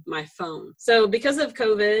using my phone. So because of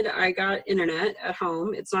COVID, I got internet at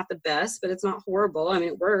home. It's not the best, but it's not horrible. I mean,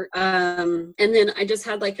 it worked. And then I just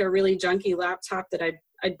had a really junky laptop that I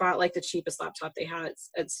bought the cheapest laptop they had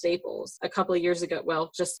at Staples a couple of years ago.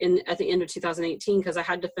 Well, just at the end of 2018, because I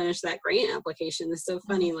had to finish that grant application. It's so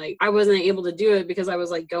funny. I wasn't able to do it because I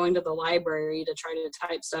was going to the library to try to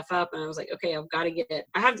type stuff up. And I was okay, I've got to get it.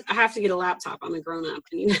 I have to get a laptop. I'm a grown up.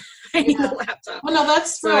 I need a laptop. Well, no,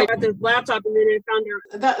 that's so I got this laptop, and then I found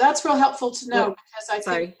out. That's real helpful to know, because I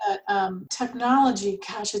think that technology,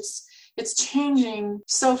 gosh, it's changing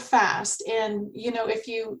so fast. And, if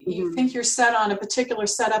you think you're set on a particular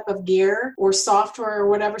setup of gear or software or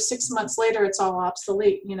whatever, 6 months later, it's all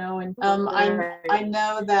obsolete, and I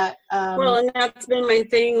know that. Well, and that's been my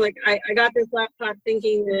thing. I got this laptop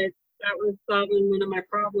thinking that was solving one of my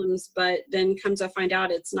problems, but then come to find out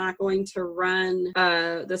it's not going to run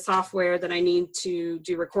the software that I need to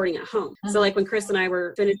do recording at home. Mm-hmm. So when Chris and I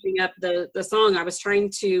were finishing up the song, I was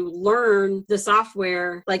trying to learn the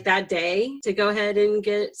software that day to go ahead and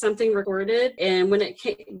get something recorded. And when it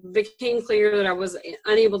became clear that I was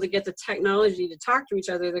unable to get the technology to talk to each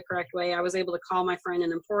other the correct way, I was able to call my friend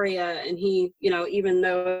in Emporia, and he, even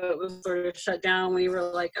though it was sort of shut down, we were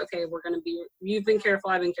okay, you've been careful,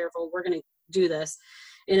 I've been careful, we're going to do this.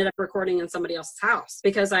 Ended up recording in somebody else's house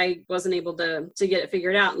because I wasn't able to get it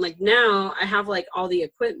figured out. And now I have all the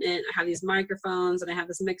equipment. I have these microphones and I have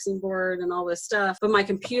this mixing board and all this stuff, but my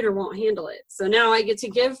computer won't handle it. So now I get to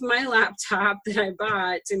give my laptop that I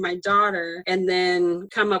bought to my daughter and then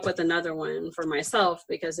come up with another one for myself,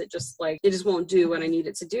 because it just won't do what I need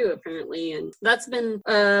it to do, apparently. And that's been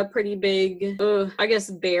a pretty big,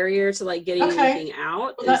 barrier to getting anything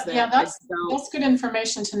out. Well, that's good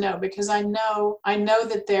information to know, because I know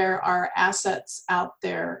that there are assets out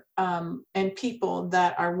there and people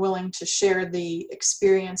that are willing to share the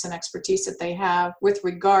experience and expertise that they have with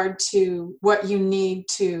regard to what you need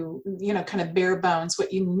to, kind of bare bones,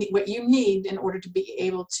 what you need in order to be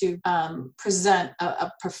able to present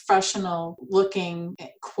a professional looking,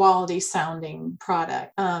 quality sounding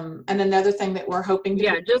product. And another thing that we're hoping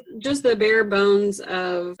to just the bare bones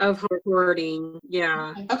of recording.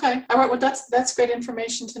 Yeah. Okay. All right. Well, that's great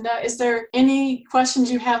information to know. Is there any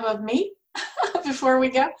questions you have of me before we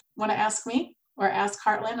go? Want to ask me or ask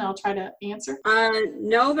Heartland? I'll try to answer.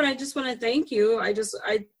 No, but I just want to thank you. I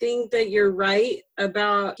think that you're right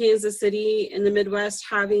about Kansas City and the Midwest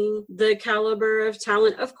having the caliber of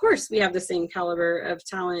talent. Of course, we have the same caliber of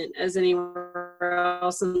talent as anywhere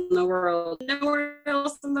else in the world. Nowhere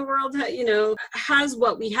else in the world, has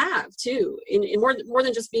what we have too. In more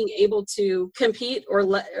than just being able to compete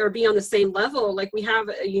or be on the same level. We have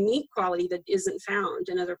a unique quality that isn't found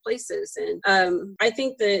in other places. And I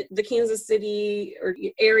think that the Kansas City or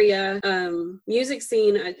area music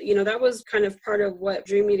scene, that was kind of part of what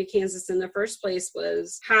drew me to Kansas in the first place,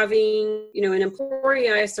 was having, in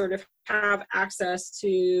Emporia, I sort of have access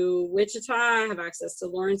to Wichita, I have access to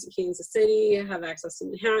Lawrence and Kansas City, I have access to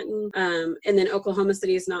Manhattan, and then Oklahoma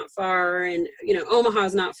City is not far, and Omaha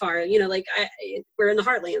is not far. We're in the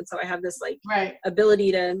heartland, so I have this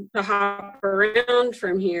ability to hop around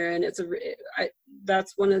from here, and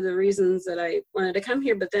that's one of the reasons that I wanted to come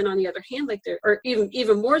here. But then on the other hand,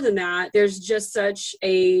 even more than that, there's just such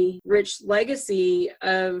a rich legacy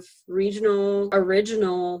of regional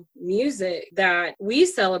original music that we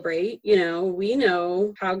celebrate. We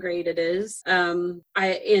know how great it is. And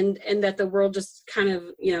that the world just kind of,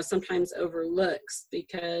 sometimes overlooks,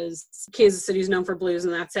 because Kansas City is known for blues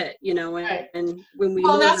and that's it, and when we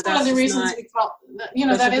that's one of the reasons we call,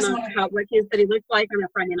 that is what Kansas City looks like on a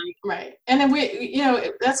Friday night. Right. And then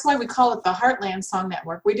that's why we call it the Heartland Song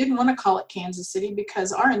Network. We didn't want to call it Kansas City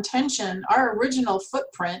because our original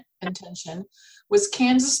footprint intention was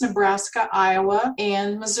Kansas, Nebraska, Iowa,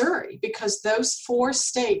 and Missouri, because those 4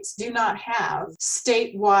 states do not have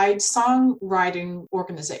statewide songwriting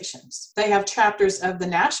organizations. They have chapters of the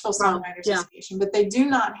Nashville Songwriters Association, but they do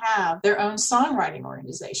not have their own songwriting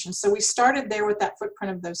organization. So we started there with that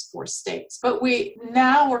footprint of those 4 states. But we're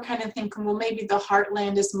kind of thinking, well, maybe the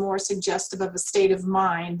heartland is more suggestive of a state of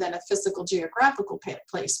mind than a physical geographical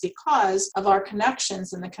place, because of our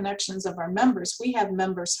connections and the connections of our members. We have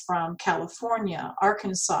members from California,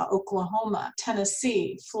 Arkansas, Oklahoma,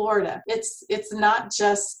 Tennessee, Florida. It's not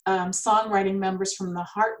just songwriting members from the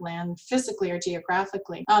heartland physically or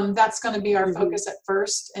geographically. That's going to be our focus at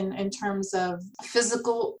first in terms of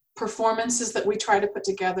physical performances that we try to put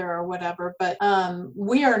together or whatever, but our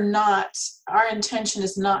intention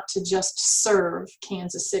is not to just serve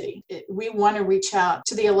Kansas City. We want to reach out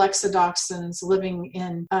to the Alexa Dawsons living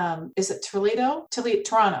in, is it Toronto?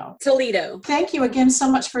 Toledo. Thank you again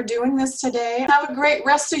so much for doing this today. Have a great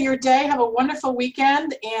rest of your day. Have a wonderful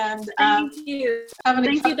weekend, and thank you.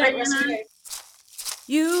 Thank you, Diana.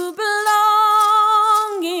 You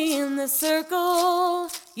belong in the circle.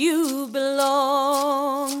 You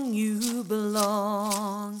belong, you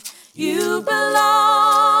belong. You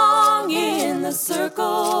belong in the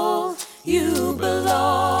circle. You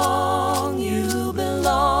belong, you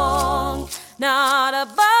belong. Not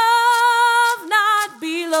above, not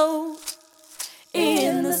below.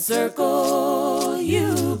 In the circle,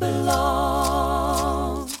 you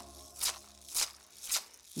belong.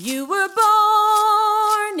 You were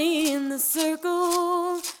born in the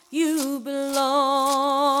circle. You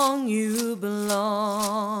belong, you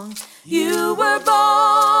belong. You were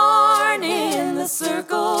born in the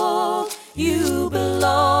circle. You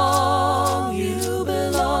belong, you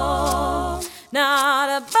belong.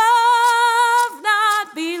 Not above,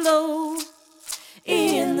 not below.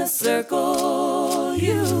 In the circle,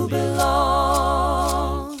 you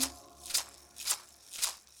belong.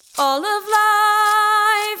 All of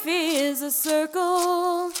life is a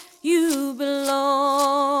circle. You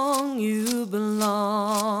belong, you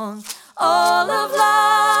belong. All of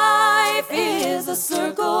life is a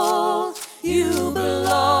circle. You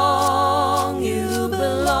belong, you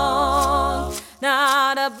belong.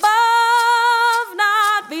 Not above,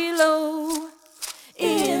 not below.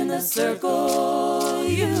 In the circle,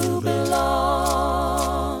 you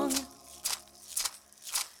belong.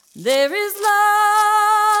 There is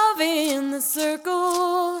love in the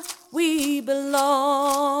circle. We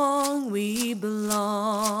belong, we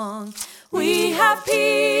belong. We have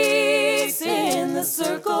peace in the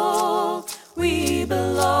circle. We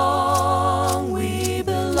belong, we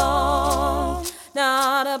belong.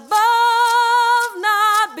 Not above,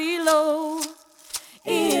 not below.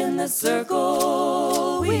 In the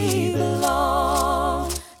circle, we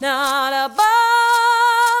belong. Not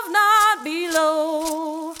above, not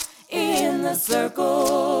below. In the circle.